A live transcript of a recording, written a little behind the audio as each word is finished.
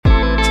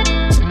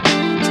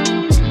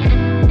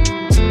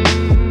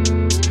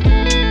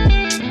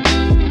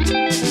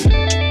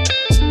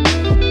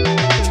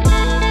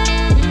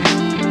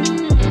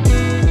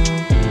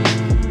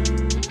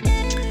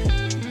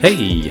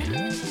Hey,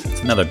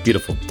 it's another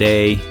beautiful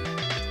day,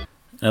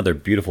 another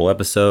beautiful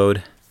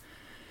episode.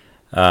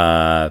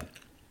 Man,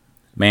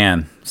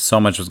 so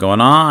much was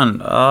going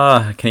on.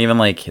 I can't even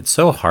it's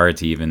so hard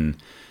to even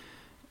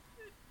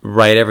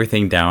write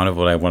everything down of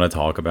what I want to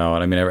talk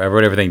about. I mean, I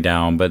wrote everything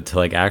down, but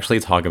to actually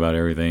talk about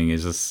everything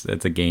is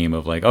it's a game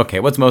of okay,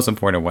 what's most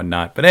important and what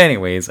not. But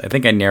anyways, I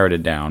think I narrowed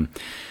it down.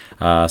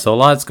 So a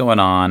lot's going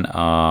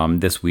on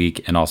this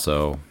week and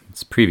also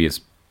its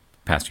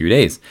past few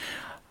days.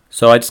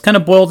 So I just kind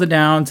of boiled it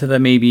down to the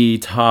maybe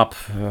top,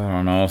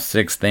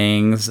 6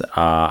 things.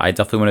 I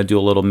definitely want to do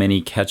a little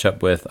mini catch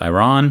up with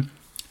Iran.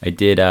 I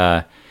did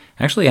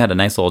actually had a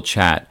nice little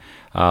chat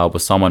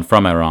with someone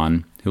from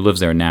Iran who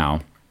lives there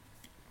now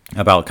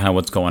about kind of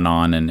what's going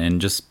on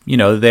and just,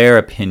 their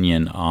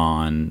opinion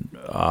on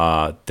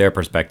their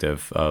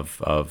perspective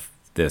of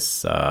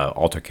this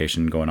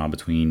altercation going on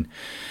between,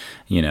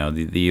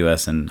 the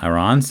U.S. and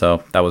Iran.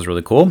 So that was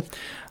really cool.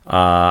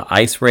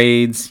 ICE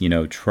raids,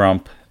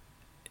 Trump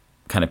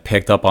kind of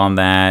picked up on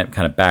that,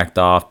 kind of backed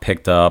off,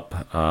 picked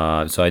up.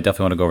 So I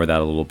definitely want to go over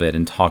that a little bit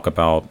and talk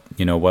about,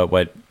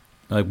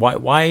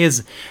 why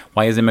is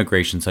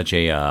immigration such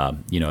a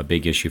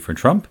big issue for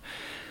Trump?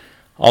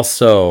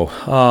 Also,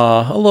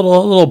 a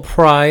little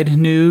pride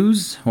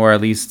news, or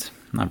at least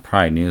not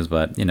pride news,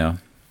 but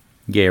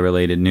gay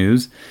related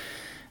news.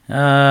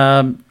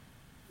 The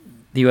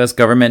U.S.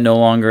 government no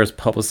longer is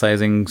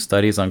publicizing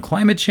studies on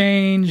climate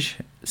change.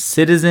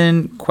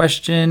 Citizen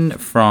question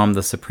from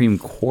the Supreme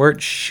Court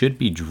should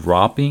be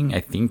dropping, I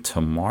think,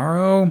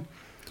 tomorrow.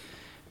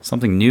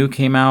 Something new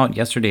came out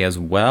yesterday as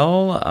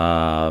well.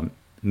 Bob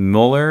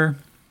Mueller,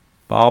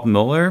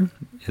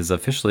 is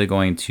officially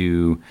going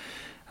to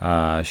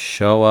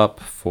show up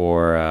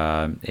for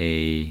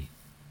a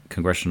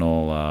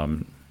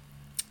congressional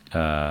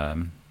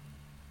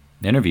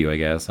interview, I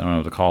guess. I don't know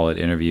what to call it,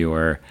 interview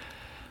or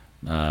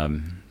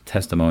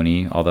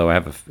testimony, although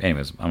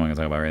anyways, I'm not going to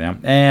talk about it right now.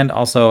 And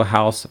also,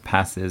 House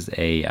passes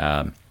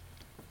a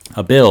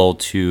bill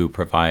to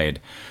provide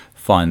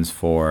funds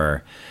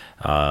for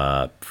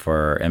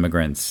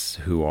immigrants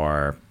who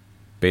are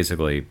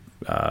basically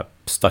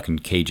stuck in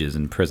cages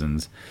in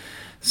prisons.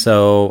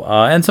 So,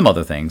 and some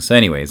other things. So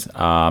anyways,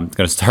 I'm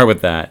going to start with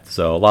that.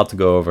 So a lot to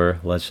go over.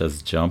 Let's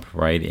just jump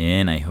right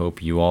in. I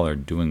hope you all are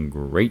doing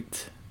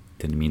great.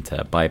 Didn't mean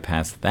to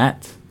bypass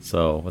that.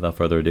 So without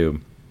further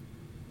ado,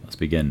 let's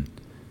begin.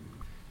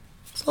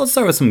 So let's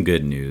start with some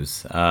good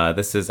news.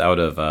 This is out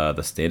of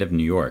the state of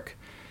New York.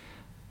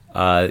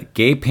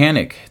 Gay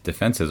panic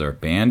defenses are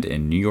banned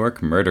in New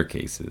York murder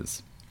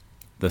cases.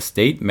 The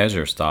state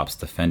measure stops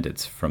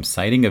defendants from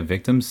citing a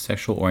victim's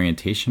sexual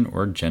orientation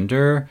or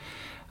gender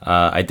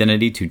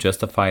identity to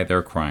justify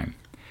their crime.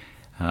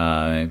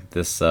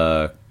 This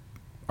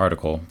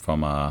article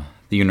from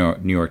the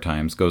New York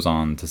Times goes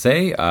on to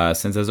say,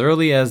 since as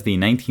early as the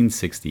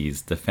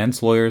 1960s,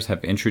 defense lawyers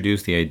have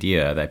introduced the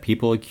idea that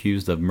people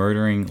accused of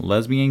murdering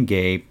lesbian,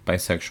 gay,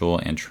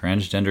 bisexual, and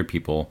transgender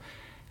people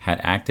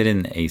had acted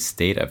in a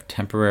state of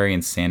temporary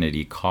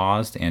insanity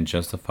caused and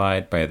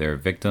justified by their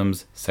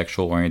victim's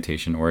sexual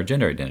orientation or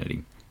gender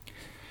identity.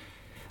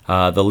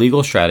 The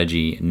legal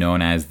strategy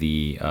known as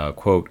the,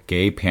 quote,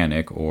 gay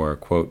panic or,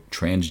 quote,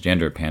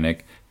 transgender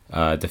panic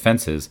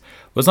defenses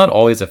was not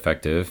always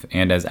effective,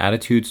 and as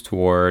attitudes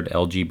toward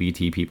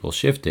LGBT people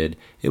shifted,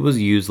 it was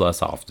used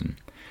less often.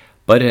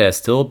 But it has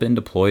still been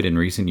deployed in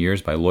recent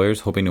years by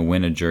lawyers hoping to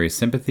win a jury's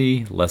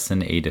sympathy,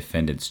 lessen a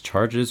defendant's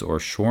charges, or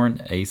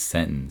shorten a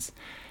sentence.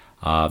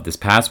 This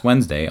past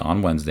Wednesday,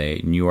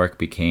 New York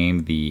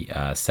became the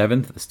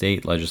 7th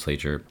state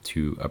legislature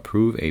to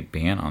approve a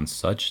ban on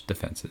such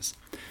defenses.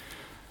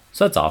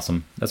 So that's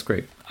awesome. That's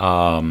great.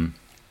 That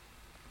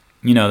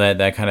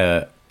kind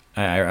of,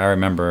 I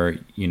remember,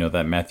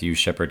 that Matthew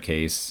Shepard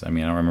case. I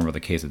mean, I don't remember the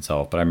case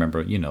itself, but I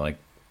remember,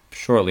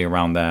 shortly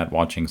around that,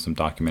 watching some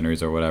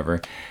documentaries or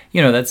whatever,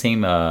 that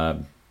same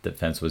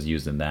defense was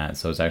used in that.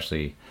 So it's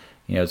actually,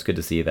 it's good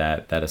to see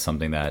that that is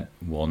something that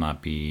will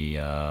not be, be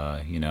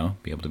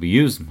able to be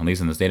used, at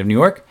least in the state of New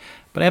York.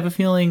 But I have a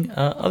feeling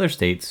other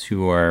states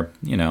who are,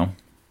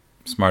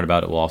 smart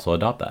about it will also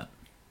adopt that.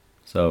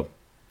 So,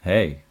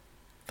 hey,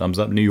 thumbs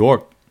up New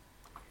York.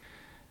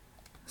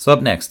 So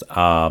up next,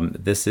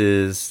 this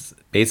is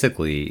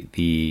basically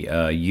the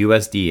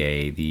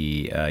USDA,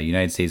 the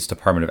United States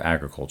Department of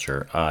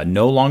Agriculture,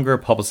 no longer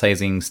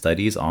publicizing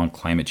studies on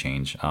climate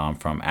change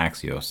from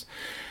Axios.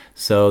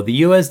 So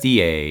the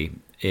USDA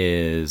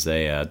is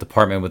a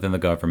department within the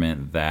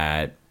government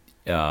that,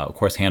 of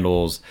course,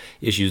 handles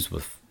issues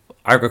with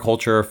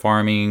agriculture,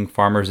 farming,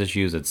 farmers'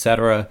 issues,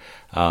 etc.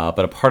 But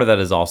a part of that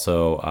is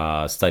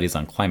also studies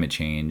on climate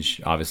change.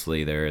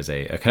 Obviously, there is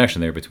a connection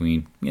there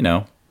between,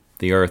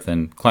 the earth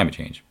and climate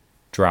change,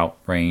 drought,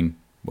 rain,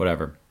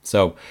 whatever.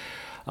 So,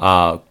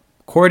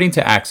 according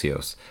to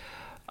Axios,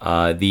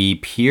 the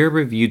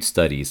peer-reviewed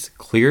studies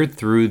cleared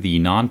through the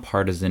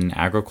Nonpartisan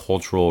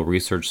Agricultural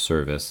Research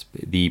Service,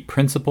 the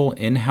principal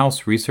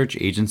in-house research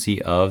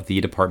agency of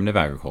the Department of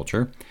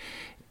Agriculture,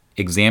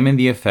 examined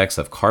the effects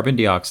of carbon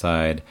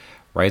dioxide,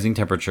 rising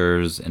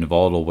temperatures, and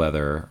volatile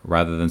weather,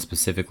 rather than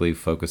specifically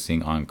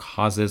focusing on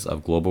causes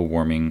of global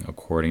warming,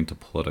 according to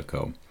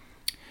Politico.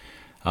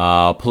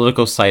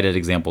 Politico cited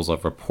examples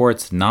of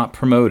reports not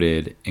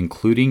promoted,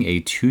 including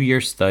a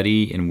 2-year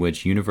study in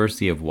which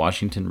University of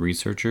Washington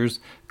researchers,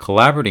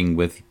 collaborating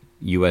with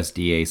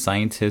USDA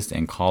scientists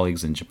and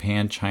colleagues in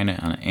Japan,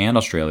 China, and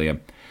Australia,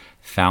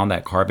 found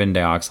that carbon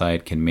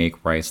dioxide can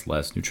make rice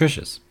less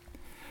nutritious.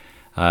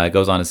 It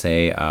goes on to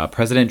say,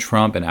 President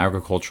Trump and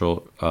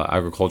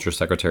Agriculture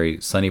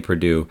Secretary Sonny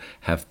Perdue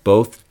have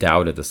both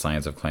doubted the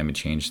science of climate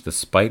change,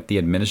 despite the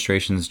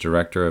administration's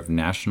Director of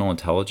National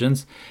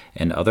Intelligence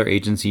and other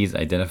agencies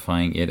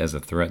identifying it as a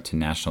threat to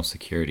national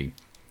security.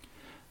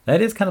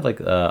 That is kind of like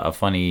a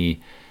funny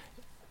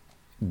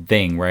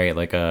thing, right?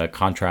 Like a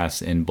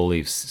contrast in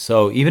beliefs.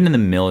 So even in the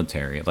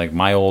military, like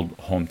my old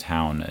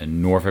hometown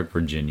in Norfolk,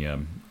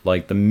 Virginia,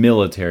 like the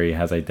military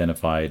has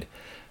identified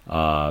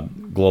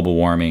global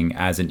warming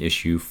as an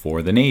issue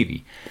for the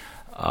Navy.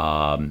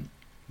 The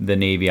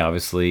Navy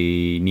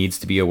obviously needs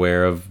to be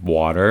aware of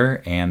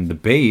water, and the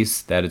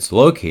base that it's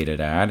located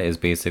at is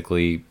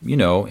basically,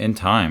 in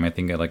time, I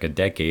think like a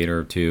decade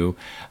or two,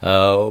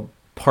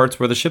 parts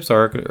where the ships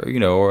are,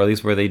 or at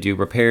least where they do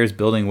repairs,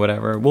 building,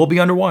 whatever, will be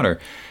underwater.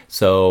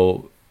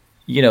 So,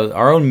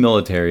 our own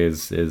military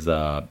is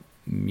at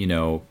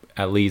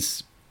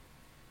least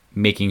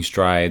making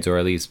strides, or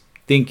at least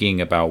thinking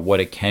about what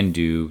it can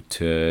do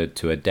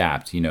to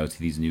adapt, to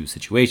these new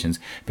situations.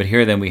 But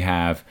here then we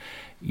have,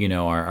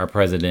 our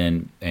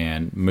president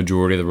and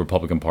majority of the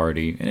Republican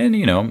Party,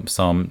 and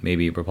some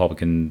maybe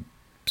Republican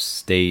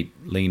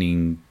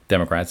state-leaning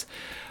Democrats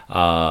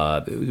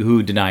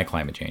who deny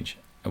climate change,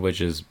 which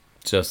is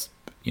just,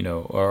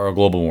 or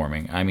global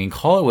warming. I mean,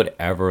 call it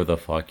whatever the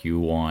fuck you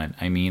want.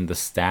 I mean, the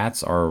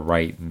stats are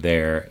right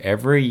there.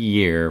 Every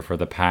year for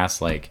the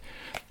past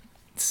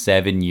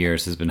 7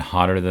 years has been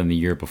hotter than the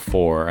year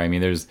before. I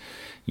mean, there's,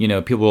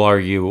 people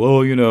argue,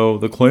 well,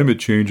 the climate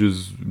change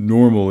is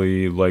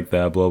normally like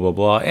that, blah, blah,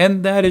 blah.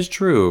 And that is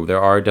true. There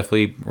are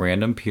definitely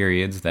random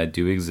periods that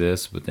do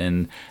exist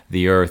within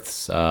the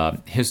Earth's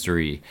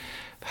history.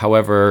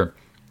 However,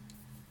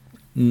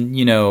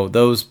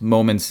 those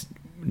moments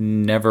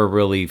never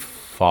really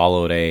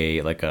followed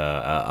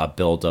a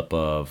buildup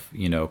of,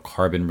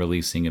 carbon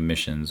releasing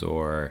emissions,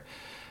 or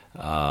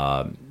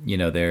there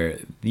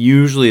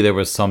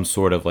was some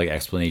sort of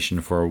explanation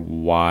for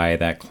why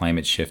that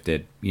climate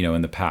shifted,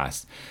 in the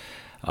past.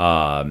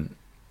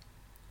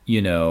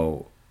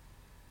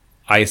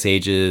 Ice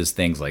ages,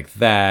 things like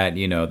that,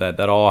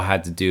 that all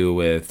had to do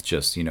with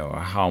just,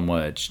 how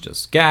much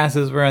just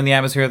gases were in the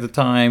atmosphere at the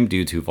time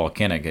due to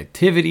volcanic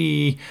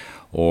activity,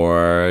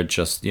 or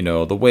just,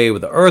 the way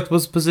the Earth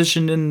was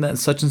positioned in that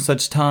such and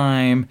such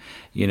time,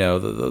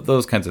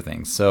 those kinds of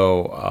things.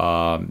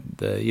 So,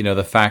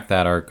 the fact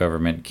that our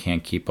government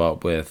can't keep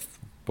up with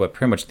what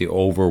pretty much the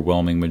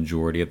overwhelming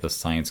majority of the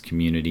science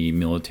community,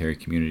 military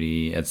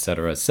community,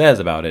 etc., says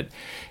about it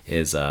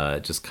is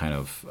just kind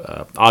of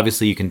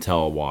obviously you can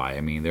tell why.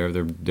 I mean, they're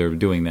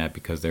doing that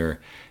because they're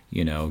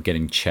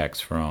getting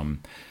checks from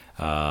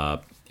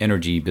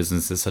energy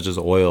businesses such as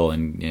oil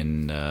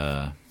and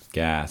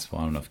gas.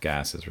 Well, I don't know if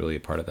gas is really a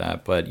part of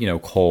that, but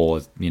coal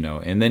is,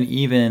 and then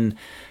even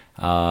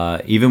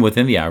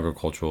within the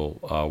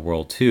agricultural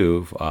world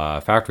too,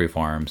 factory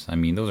farms. I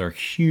mean, those are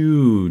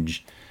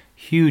huge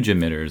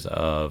emitters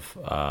of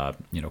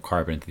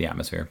carbon into the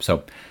atmosphere.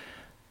 So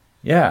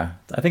yeah,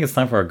 I think it's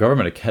time for our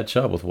government to catch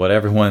up with what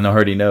everyone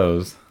already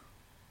knows.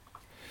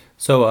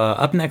 So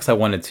up next, I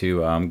wanted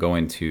to go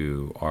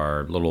into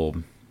our little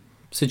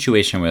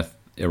situation with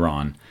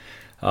Iran.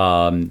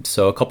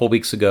 So a couple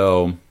weeks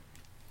ago,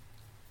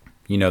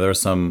 there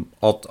was some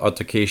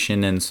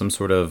altercation in some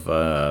sort of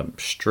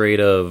Strait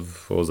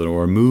of,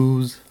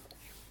 Hormuz?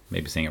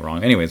 Maybe saying it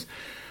wrong. Anyways,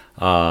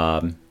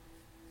 I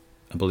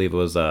believe it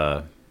was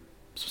some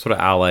sort of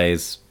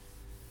allies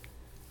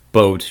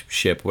boat,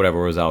 ship,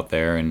 whatever was out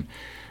there, and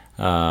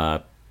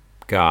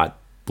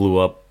blew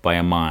up by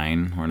a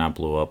mine, or not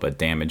blew up, but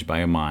damaged by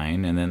a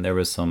mine. And then there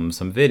was some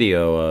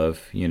video of,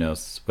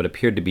 what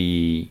appeared to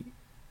be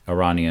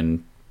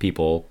Iranian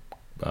people,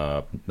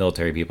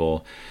 military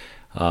people,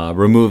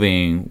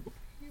 removing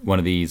one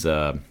of these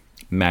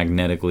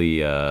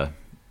magnetically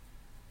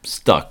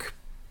stuck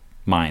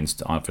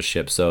mines off a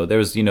ship. So there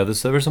was,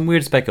 there was some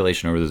weird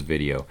speculation over this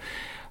video.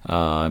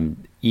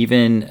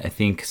 Even I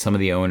think some of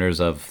the owners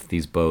of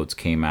these boats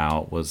came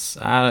out was,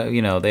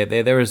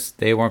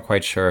 they weren't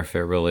quite sure if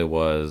it really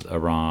was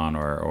Iran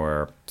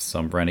or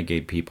some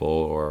renegade people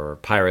or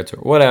pirates or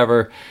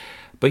whatever.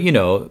 But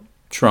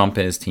Trump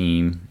and his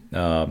team,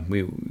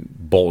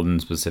 Bolton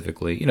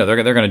specifically,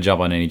 they're going to jump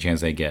on any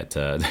chance they get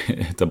to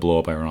to blow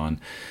up Iran.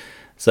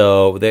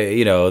 So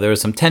there was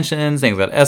some tensions, things got